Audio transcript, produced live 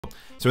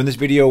So in this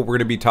video, we're going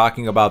to be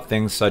talking about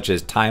things such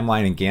as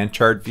timeline and Gantt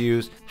chart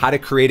views, how to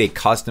create a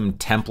custom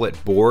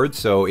template board.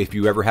 So if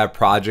you ever have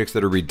projects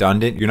that are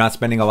redundant, you're not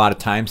spending a lot of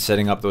time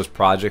setting up those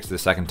projects the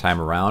second time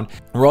around.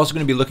 We're also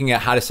going to be looking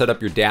at how to set up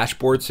your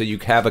dashboard so you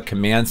have a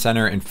command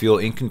center and feel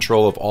in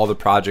control of all the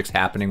projects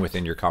happening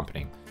within your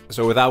company.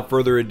 So without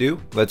further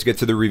ado, let's get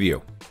to the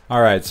review.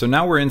 All right, so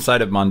now we're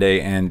inside of Monday,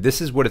 and this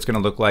is what it's gonna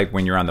look like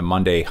when you're on the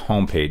Monday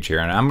homepage here.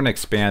 And I'm gonna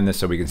expand this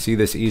so we can see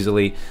this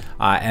easily.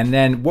 And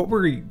then what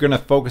we're gonna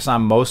focus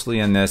on mostly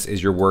in this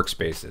is your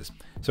workspaces.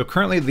 So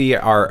currently the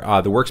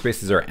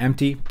workspaces are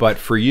empty, but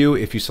for you,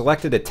 if you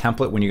selected a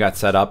template when you got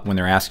set up, when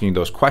they're asking you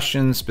those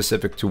questions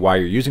specific to why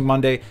you're using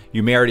Monday,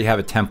 you may already have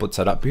a template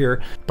set up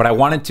here. But I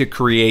wanted to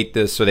create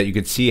this so that you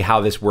could see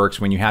how this works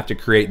when you have to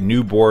create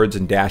new boards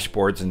and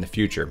dashboards in the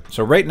future.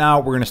 So right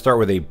now we're gonna start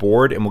with a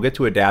board, and we'll get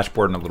to a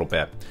dashboard in a little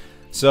bit.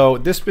 So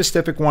this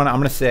specific one, I'm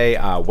gonna say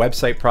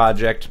website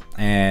project,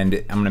 and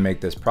I'm gonna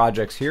make this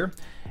projects here.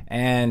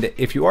 And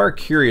if you are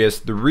curious,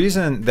 the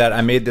reason that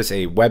I made this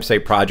a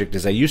website project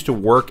is I used to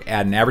work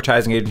at an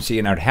advertising agency,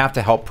 and I'd have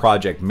to help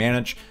project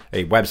manage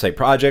a website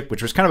project,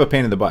 which was kind of a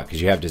pain in the butt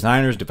because you have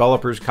designers,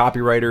 developers,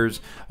 copywriters,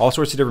 all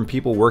sorts of different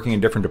people working in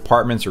different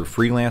departments or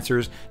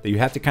freelancers that you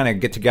have to kind of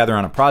get together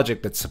on a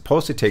project that's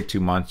supposed to take 2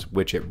 months,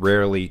 which it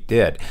rarely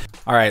did.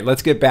 All right,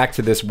 let's get back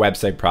to this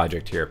website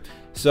project here.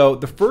 So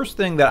the first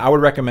thing that I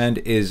would recommend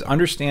is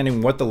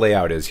understanding what the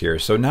layout is here.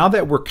 So now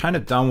that we're kind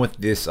of done with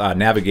this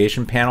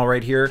navigation panel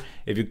right here,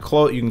 if you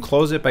can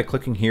close it by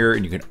clicking here,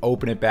 and you can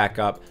open it back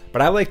up.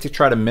 But I like to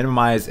try to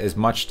minimize as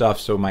much stuff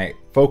so my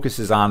focus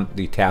is on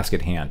the task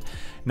at hand.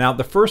 Now,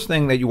 the first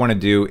thing that you want to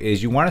do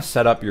is you want to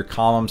set up your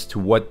columns to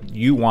what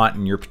you want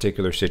in your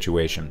particular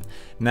situation.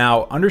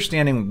 Now,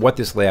 understanding what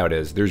this layout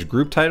is, there's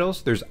group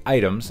titles, there's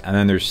items, and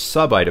then there's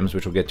sub items,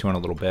 which we'll get to in a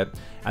little bit.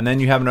 And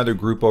then you have another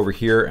group over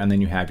here, and then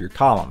you have your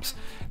columns.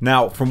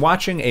 Now, from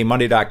watching a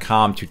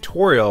Monday.com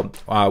tutorial,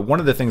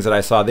 one of the things that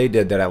I saw they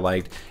did that I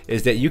liked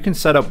is that you can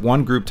set up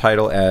one group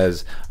title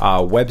as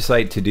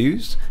website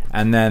to-dos,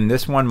 and then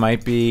this one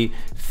might be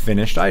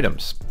finished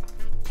items.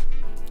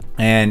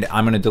 And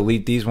I'm going to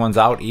delete these ones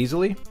out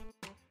easily.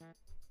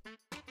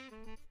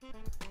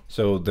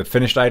 So the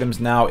finished items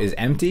now is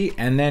empty.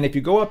 And then if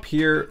you go up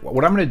here,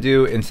 what I'm going to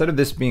do, instead of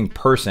this being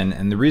person,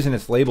 and the reason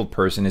it's labeled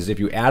person is if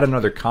you add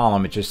another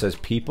column, it just says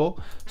people.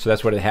 So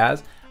that's what it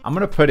has. I'm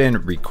going to put in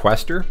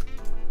requester.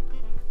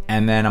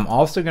 And then I'm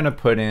also going to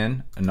put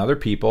in another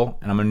people,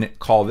 and I'm going to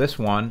call this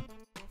one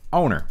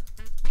owner.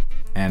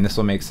 And this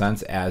will make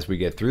sense as we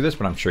get through this,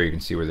 but I'm sure you can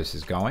see where this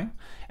is going.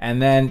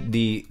 And then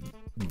the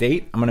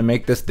date, I'm gonna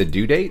make this the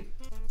due date.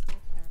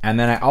 And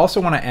then I also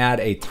wanna add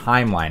a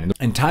timeline.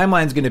 And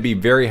timeline is gonna be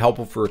very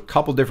helpful for a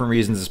couple different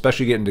reasons,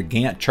 especially getting to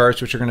Gantt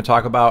charts, which we're gonna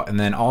talk about, and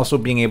then also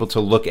being able to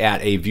look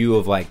at a view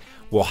of like,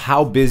 well,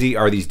 how busy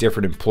are these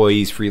different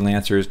employees,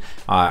 freelancers?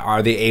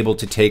 Are they able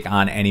to take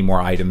on any more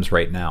items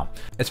right now?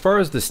 As far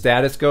as the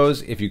status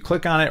goes, if you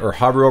click on it or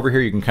hover over here,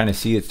 you can kind of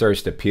see it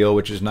starts to peel,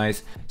 which is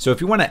nice. So if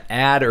you want to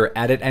add or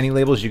edit any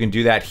labels, you can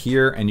do that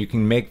here, and you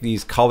can make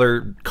these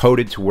color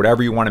coded to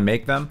whatever you want to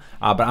make them.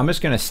 But I'm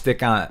just going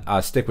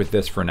to stick with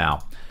this for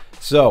now.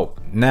 So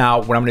now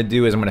what I'm gonna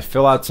do is I'm gonna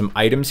fill out some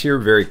items here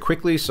very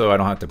quickly so I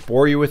don't have to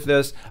bore you with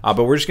this,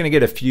 but we're just gonna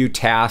get a few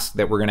tasks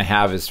that we're gonna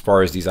have as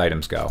far as these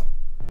items go.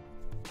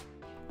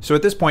 So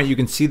at this point, you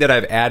can see that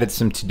I've added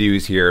some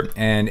to-dos here.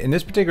 And in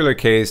this particular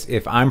case,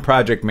 if I'm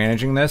project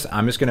managing this,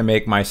 I'm just gonna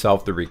make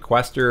myself the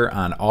requester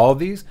on all of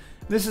these.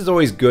 This is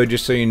always good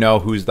just so you know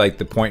who's like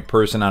the point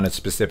person on a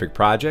specific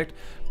project.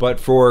 But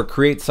for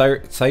create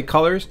site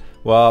colors,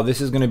 well, this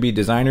is gonna be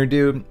designer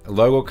dude,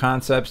 logo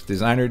concepts,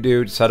 designer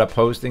dude, setup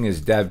hosting is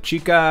dev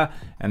chica,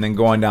 and then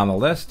going down the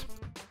list.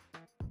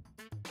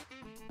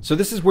 So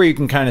this is where you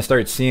can kind of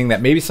start seeing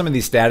that maybe some of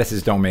these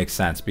statuses don't make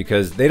sense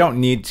because they don't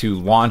need to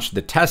launch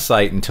the test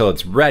site until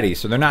it's ready.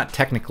 So they're not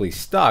technically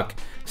stuck.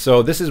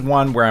 So this is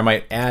one where I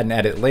might add and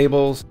edit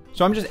labels.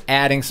 So I'm just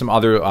adding some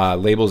other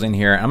labels in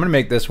here. I'm gonna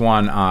make this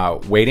one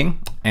waiting.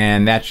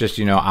 And that's just,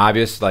 you know,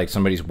 obvious, like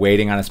somebody's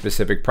waiting on a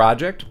specific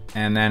project.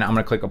 And then I'm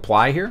gonna click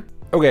apply here.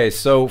 Okay,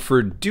 so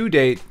for due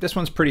date, this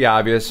one's pretty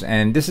obvious.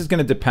 And this is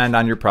gonna depend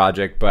on your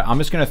project, but I'm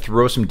just gonna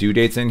throw some due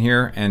dates in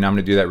here, and I'm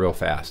gonna do that real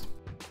fast.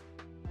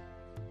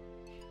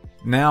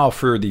 Now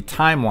for the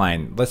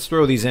timeline, let's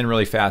throw these in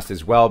really fast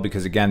as well,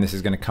 because again, this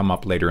is going to come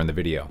up later in the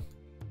video.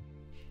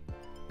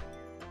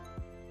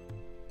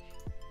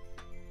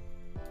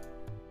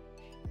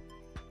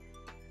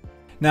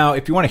 Now,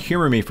 if you want to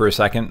humor me for a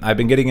second, I've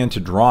been getting into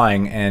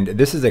drawing, and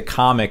this is a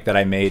comic that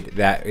I made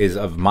that is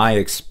of my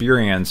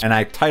experience, and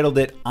I titled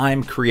it,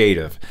 I'm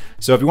Creative.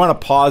 So if you want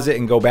to pause it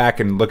and go back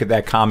and look at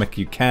that comic,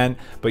 you can,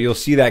 but you'll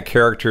see that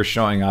character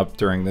showing up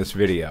during this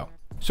video.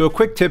 So a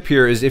quick tip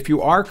here is if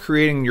you are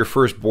creating your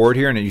first board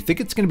here and you think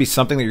it's going to be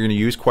something that you're going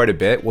to use quite a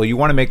bit, well, you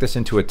want to make this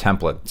into a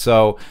template.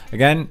 So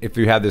again, if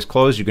you have this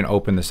closed, you can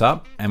open this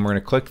up, and we're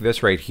going to click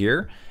this right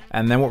here.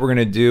 And then what we're going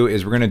to do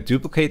is we're going to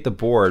duplicate the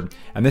board.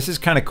 And this is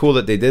kind of cool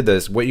that they did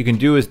this. What you can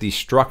do is the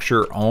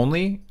structure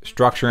only,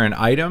 structure and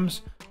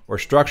items, or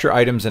structure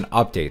items and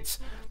updates.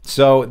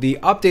 So the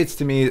updates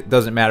to me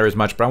doesn't matter as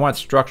much, but I want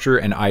structure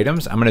and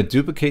items. I'm gonna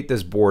duplicate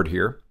this board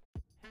here.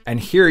 And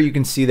here you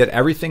can see that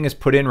everything is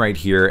put in right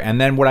here.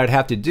 And then what I'd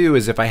have to do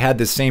is if I had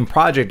the same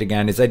project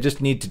again, is I just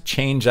need to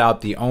change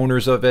out the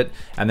owners of it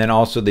and then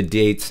also the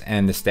dates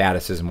and the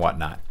statuses and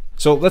whatnot.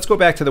 So let's go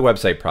back to the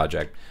website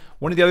project.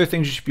 One of the other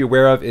things you should be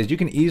aware of is you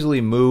can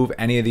easily move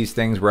any of these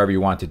things wherever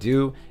you want to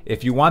do.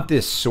 If you want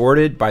this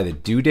sorted by the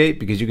due date,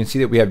 because you can see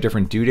that we have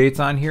different due dates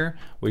on here,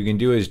 what you can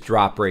do is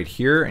drop right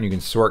here and you can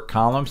sort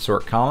column,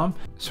 sort column.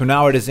 So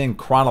now it is in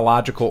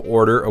chronological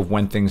order of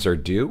when things are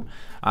due.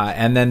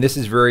 And then this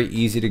is very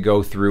easy to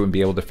go through and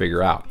be able to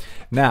figure out.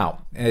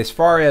 Now, as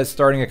far as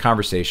starting a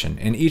conversation,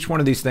 in each one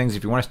of these things,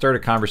 if you want to start a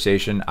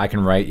conversation, I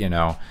can write,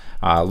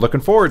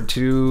 looking forward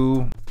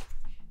to.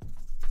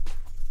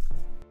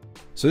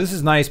 So this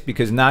is nice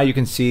because now you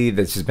can see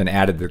this has been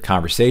added to the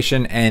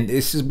conversation, and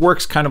this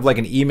works kind of like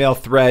an email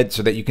thread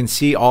so that you can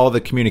see all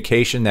the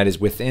communication that is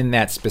within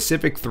that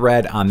specific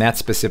thread on that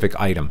specific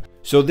item.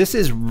 So this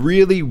is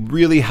really,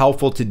 really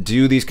helpful to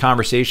do these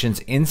conversations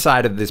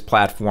inside of this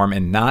platform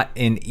and not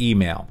in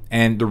email.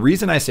 And the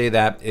reason I say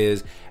that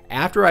is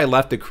after I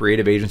left the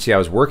creative agency I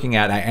was working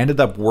at, I ended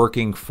up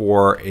working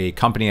for a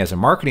company as a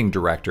marketing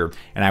director,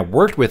 and I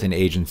worked with an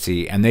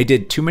agency and they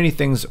did too many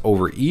things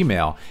over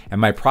email,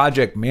 and my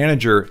project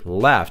manager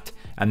left.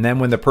 And then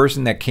when the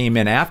person that came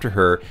in after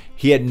her,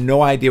 he had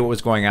no idea what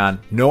was going on,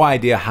 no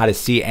idea how to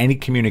see any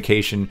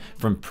communication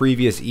from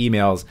previous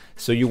emails.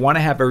 So you want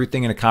to have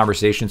everything in a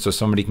conversation so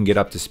somebody can get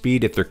up to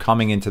speed if they're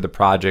coming into the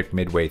project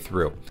midway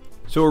through.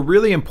 So a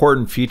really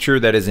important feature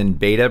that is in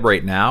beta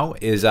right now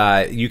is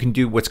you can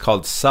do what's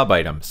called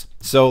sub-items.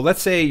 So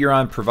let's say you're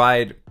on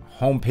provide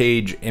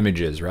homepage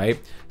images, right?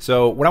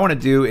 So what I want to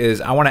do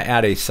is I want to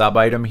add a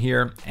sub-item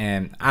here,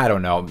 and I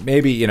don't know,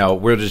 maybe,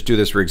 we'll just do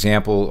this for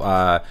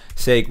example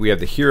sake. We have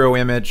the hero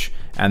image,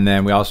 and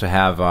then we also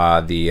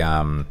have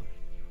the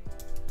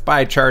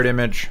pie chart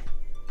image,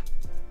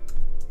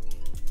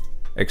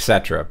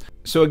 etc.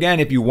 So again,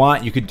 if you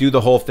want, you could do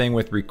the whole thing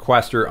with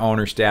requester,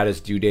 owner, status,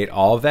 due date,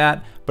 all of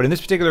that. But in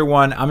this particular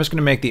one, I'm just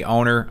gonna make the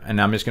owner, and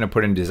I'm just gonna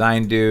put in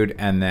design dude,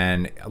 and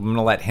then I'm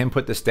gonna let him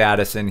put the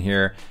status in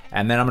here,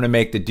 and then I'm gonna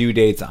make the due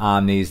dates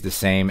on these the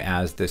same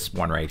as this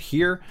one right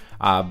here.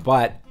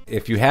 But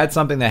if you had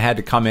something that had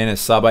to come in as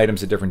sub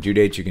items at different due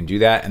dates, you can do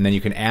that. And then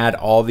you can add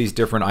all these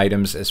different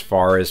items as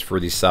far as for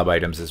these sub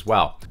items as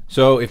well.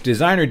 So if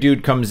designer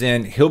dude comes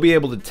in, he'll be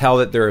able to tell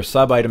that there are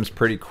sub items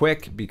pretty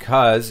quick,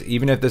 because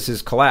even if this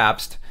is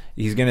collapsed,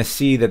 he's going to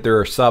see that there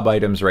are sub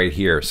items right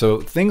here.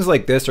 So things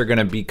like this are going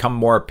to become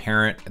more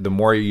apparent the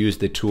more you use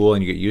the tool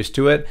and you get used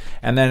to it.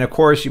 And then of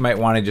course you might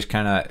want to just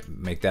kind of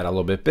make that a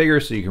little bit bigger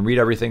so you can read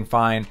everything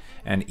fine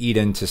and eat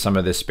into some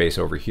of this space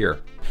over here.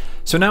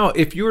 So now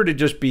if you were to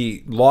just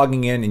be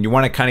logging in and you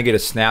want to kind of get a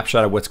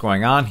snapshot of what's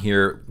going on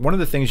here, one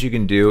of the things you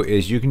can do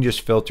is you can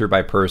just filter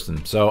by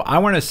person. So I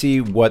want to see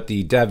what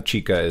the dev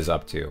chica is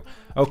up to.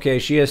 Okay,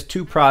 she has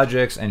 2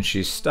 projects and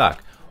she's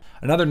stuck.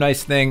 Another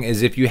nice thing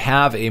is if you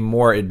have a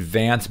more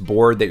advanced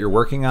board that you're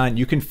working on,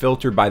 you can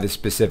filter by the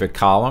specific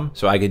column.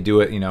 So I could do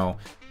it,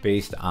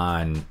 based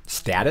on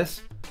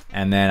status,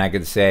 and then I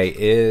could say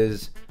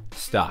is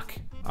stuck.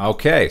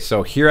 Okay,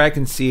 so here I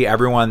can see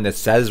everyone that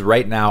says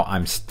right now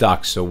I'm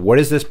stuck. So what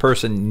does this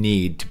person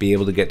need to be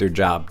able to get their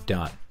job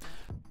done?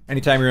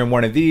 Anytime you're in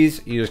one of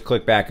these, you just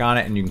click back on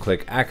it and you can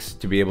click X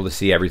to be able to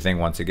see everything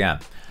once again.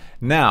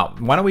 Now,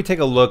 why don't we take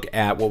a look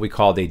at what we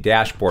called a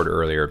dashboard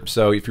earlier.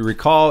 So if you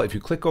recall, if you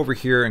click over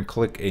here and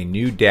click a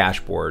new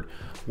dashboard,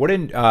 what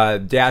a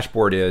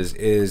dashboard is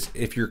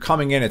if you're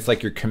coming in, it's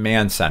like your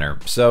command center.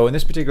 So in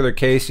this particular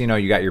case, you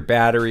got your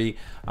battery,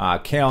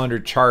 calendar,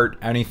 chart,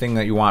 anything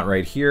that you want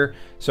right here.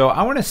 So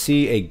I want to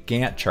see a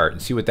Gantt chart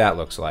and see what that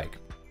looks like.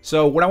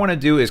 So what I want to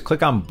do is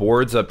click on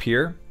boards up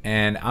here,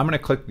 and I'm going to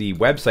click the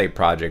website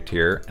project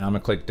here, and I'm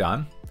going to click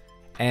done.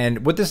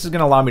 And what this is going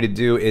to allow me to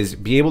do is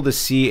be able to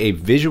see a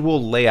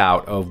visual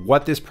layout of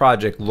what this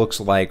project looks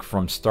like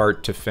from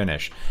start to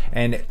finish.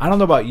 And I don't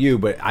know about you,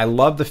 but I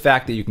love the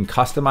fact that you can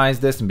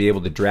customize this and be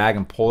able to drag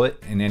and pull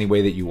it in any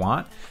way that you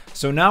want.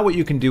 So now what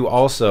you can do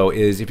also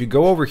is if you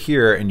go over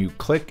here and you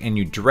click and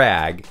you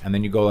drag and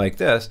then you go like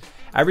this,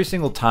 every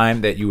single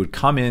time that you would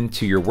come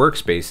into your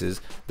workspaces,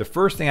 the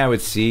first thing I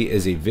would see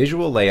is a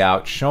visual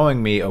layout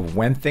showing me of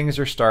when things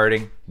are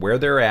starting, where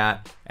they're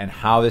at, and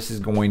how this is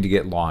going to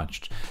get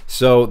launched.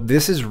 So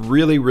this is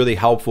really, really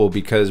helpful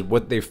because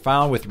what they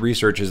found with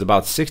research is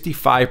about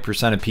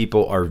 65% of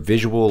people are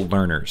visual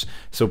learners.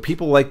 So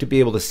people like to be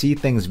able to see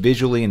things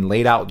visually and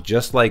laid out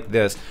just like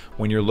this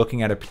when you're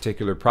looking at a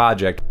particular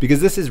project,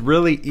 because this is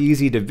really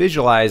easy to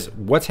visualize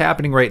what's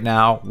happening right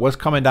now, what's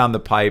coming down the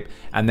pipe,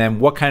 and then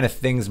what kind of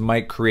things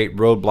might create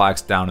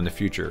roadblocks down in the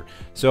future.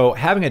 So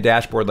having a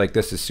dashboard like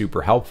this is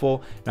super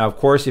helpful. Now, of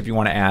course, if you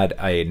want to add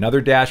another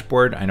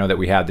dashboard, I know that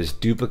we have this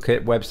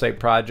duplicate website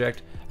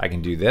project. I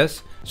can do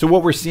this. So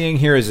what we're seeing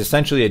here is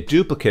essentially a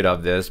duplicate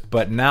of this,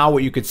 but now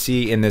what you could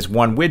see in this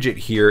one widget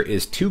here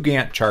is 2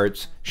 Gantt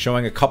charts,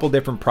 showing a couple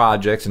different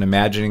projects and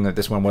imagining that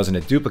this one wasn't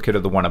a duplicate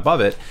of the one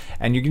above it.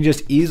 And you can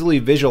just easily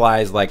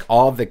visualize like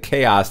all of the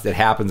chaos that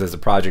happens as a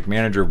project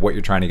manager of what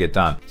you're trying to get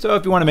done. So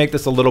if you want to make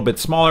this a little bit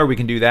smaller, we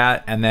can do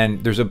that. And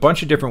then there's a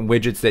bunch of different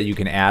widgets that you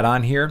can add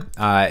on here.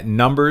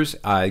 Numbers, you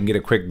can get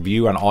a quick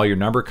view on all your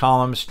number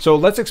columns. So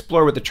let's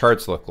explore what the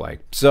charts look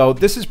like. So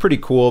this is pretty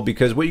cool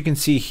because what you can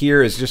see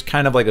here is just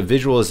kind of like a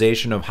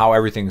visualization of how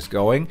everything's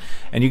going.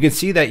 And you can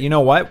see that, you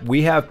know what,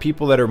 we have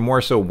people that are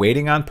more so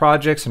waiting on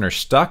projects and are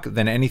stuck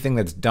than anything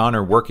that's done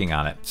or working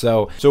on it.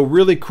 So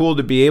really cool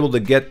to be able to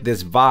get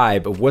this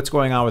vibe of what's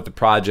going on with the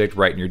project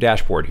right in your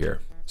dashboard here.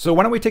 So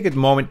why don't we take a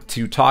moment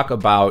to talk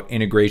about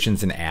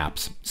integrations and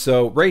apps.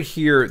 So right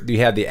here, you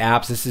have the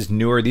apps. This is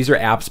newer. These are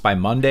apps by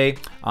Monday.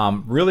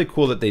 Really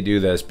cool that they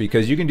do this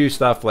because you can do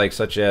stuff like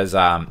such as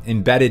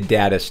embedded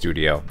data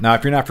studio. Now,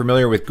 if you're not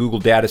familiar with Google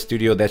Data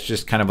Studio, that's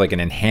just kind of like an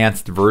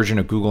enhanced version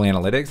of Google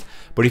Analytics.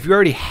 But if you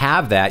already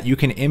have that, you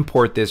can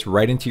import this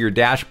right into your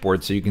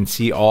dashboard so you can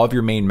see all of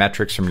your main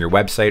metrics from your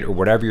website or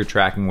whatever you're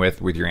tracking with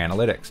your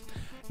analytics.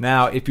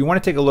 Now, if you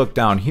want to take a look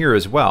down here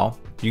as well,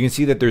 you can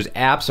see that there's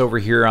apps over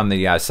here on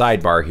the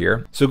sidebar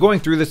here. So going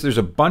through this, there's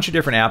a bunch of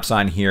different apps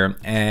on here,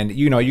 and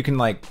you know, you can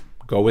like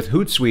go with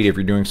Hootsuite if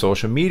you're doing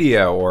social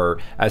media, or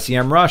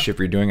SEMrush if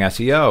you're doing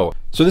SEO.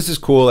 So this is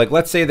cool. Like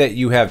let's say that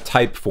you have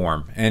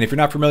Typeform, and if you're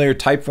not familiar,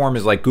 Typeform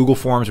is like Google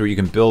Forms where you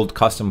can build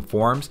custom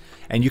forms,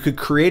 and you could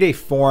create a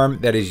form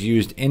that is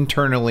used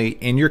internally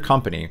in your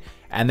company,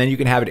 and then you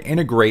can have it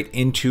integrate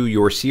into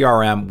your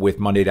CRM with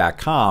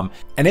Monday.com.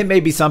 And it may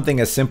be something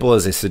as simple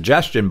as a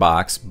suggestion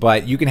box,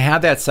 but you can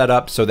have that set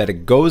up so that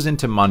it goes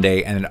into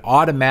Monday and it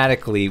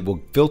automatically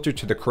will filter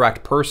to the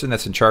correct person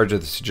that's in charge of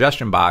the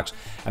suggestion box.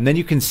 And then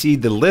you can see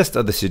the list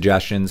of the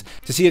suggestions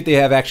to see if they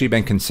have actually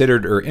been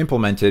considered or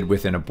implemented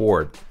within a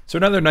board. So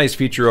another nice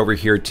feature over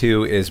here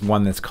too is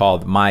one that's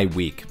called My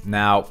Week.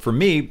 Now for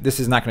me, this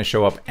is not going to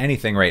show up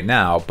anything right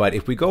now, but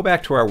if we go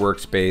back to our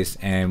workspace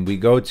and we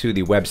go to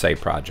the website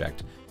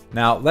project.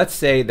 Now let's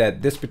say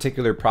that this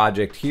particular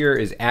project here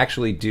is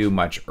actually due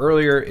much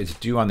earlier. It's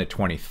due on the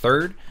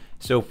 23rd.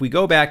 So if we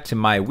go back to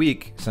My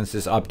Week, since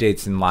this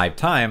updates in live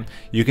time,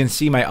 you can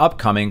see my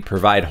upcoming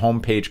provide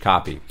homepage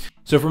copy.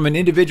 So from an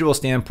individual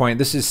standpoint,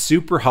 this is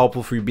super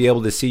helpful for you to be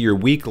able to see your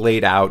week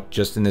laid out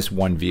just in this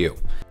one view.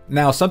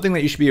 Now, something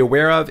that you should be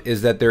aware of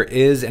is that there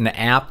is an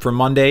app for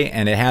Monday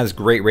and it has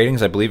great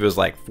ratings. I believe it was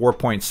like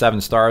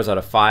 4.7 stars out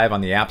of 5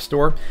 on the App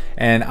Store.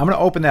 And I'm going to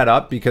open that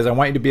up because I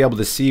want you to be able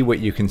to see what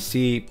you can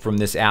see from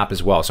this app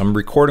as well. So I'm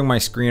recording my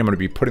screen. I'm going to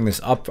be putting this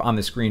up on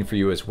the screen for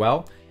you as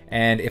well.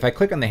 And if I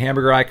click on the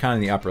hamburger icon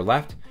in the upper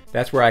left,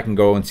 that's where I can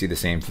go and see the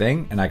same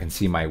thing. And I can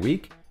see my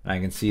week. And I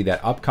can see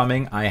that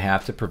upcoming, I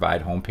have to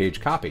provide homepage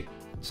copy.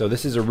 So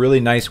this is a really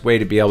nice way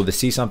to be able to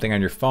see something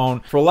on your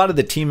phone. For a lot of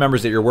the team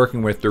members that you're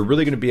working with, they're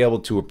really going to be able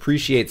to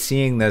appreciate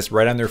seeing this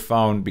right on their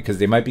phone because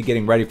they might be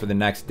getting ready for the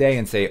next day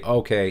and say,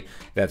 okay,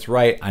 that's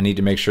right. I need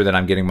to make sure that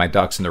I'm getting my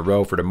ducks in a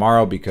row for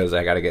tomorrow because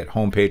I got to get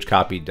homepage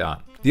copy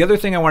done. The other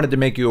thing I wanted to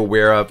make you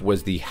aware of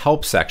was the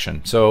help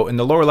section. So in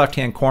the lower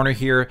left-hand corner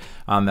here,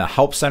 on the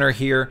help center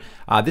here,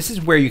 this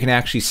is where you can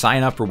actually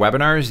sign up for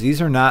webinars.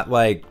 These are not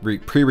like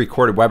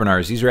pre-recorded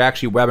webinars. These are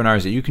actually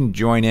webinars that you can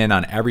join in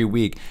on every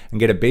week and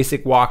get a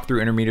basic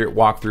walkthrough, intermediate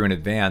walkthrough, and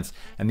advanced.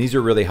 And these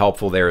are really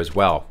helpful there as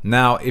well.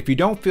 Now, if you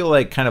don't feel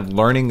like kind of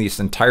learning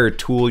this entire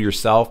tool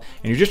yourself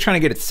and you're just trying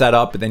to get it set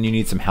up, but then you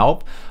need some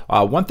help,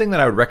 one thing that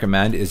I would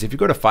recommend is if you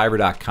go to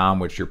Fiverr.com,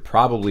 which you're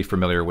probably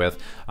familiar with,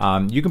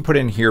 you can put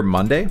in here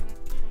Monday.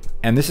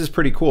 And this is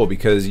pretty cool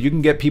because you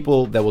can get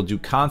people that will do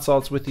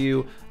consults with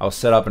you. I'll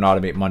set up and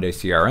automate Monday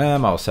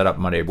CRM. I'll set up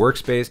Monday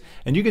Workspace.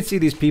 And you can see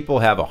these people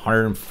have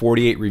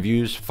 148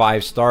 reviews,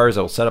 5 stars.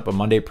 I'll set up a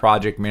Monday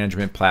project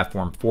management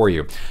platform for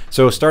you.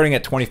 So starting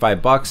at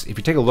 25 bucks, if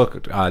you take a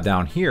look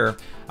down here,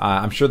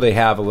 I'm sure they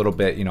have a little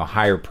bit,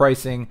 higher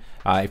pricing.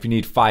 If you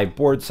need 5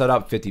 boards set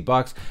up, 50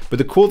 bucks. But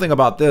the cool thing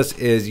about this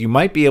is you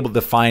might be able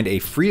to find a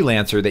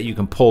freelancer that you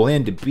can pull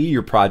in to be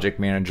your project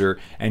manager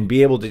and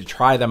be able to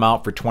try them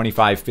out for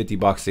 25, 50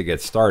 bucks to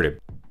get started.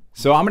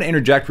 So I'm going to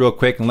interject real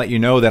quick and let you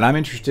know that I'm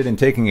interested in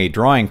taking a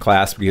drawing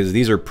class because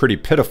these are pretty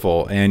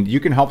pitiful and you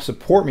can help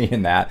support me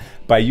in that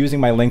by using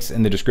my links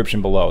in the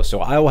description below.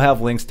 So I will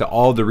have links to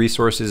all the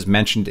resources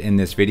mentioned in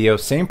this video.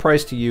 Same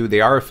price to you.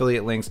 They are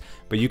affiliate links,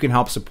 but you can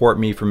help support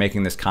me for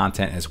making this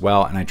content as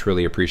well, and I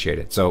truly appreciate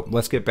it. So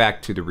let's get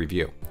back to the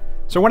review.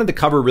 So I wanted to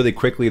cover really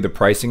quickly the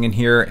pricing in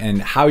here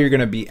and how you're going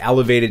to be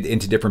elevated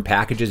into different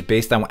packages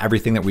based on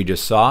everything that we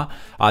just saw.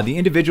 The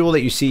individual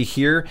that you see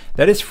here,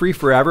 that is free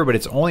forever, but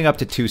it's only up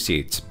to 2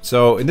 seats.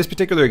 So in this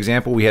particular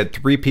example, we had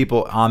 3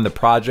 people on the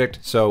project.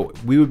 So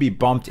we would be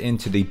bumped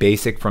into the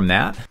basic from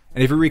that.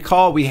 And if you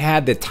recall, we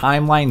had the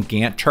timeline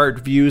Gantt chart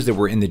views that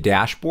were in the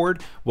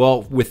dashboard.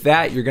 Well, with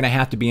that, you're gonna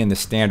have to be in the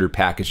standard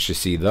package to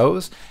see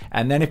those.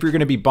 And then if you're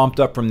gonna be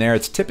bumped up from there,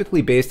 it's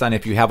typically based on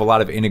if you have a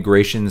lot of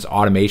integrations,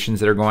 automations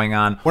that are going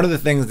on. One of the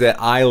things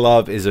that I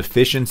love is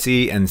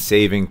efficiency and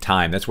saving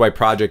time. That's why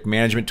project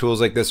management tools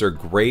like this are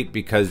great,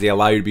 because they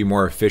allow you to be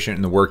more efficient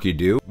in the work you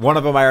do. One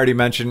of them I already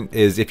mentioned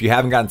is if you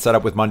haven't gotten set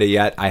up with Monday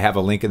yet, I have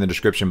a link in the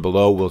description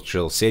below, which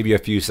will save you a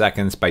few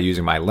seconds by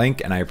using my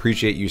link, and I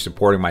appreciate you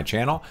supporting my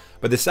channel.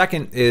 But the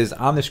second is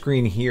on the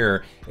screen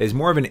here is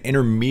more of an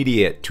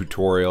intermediate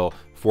tutorial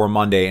for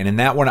Monday. And in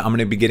that one, I'm going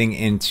to be getting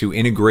into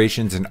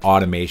integrations and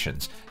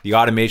automations. The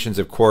automations,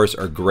 of course,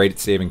 are great at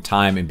saving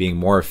time and being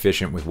more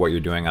efficient with what you're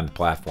doing on the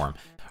platform.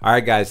 All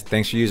right, guys,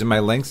 thanks for using my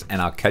links,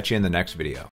 and I'll catch you in the next video.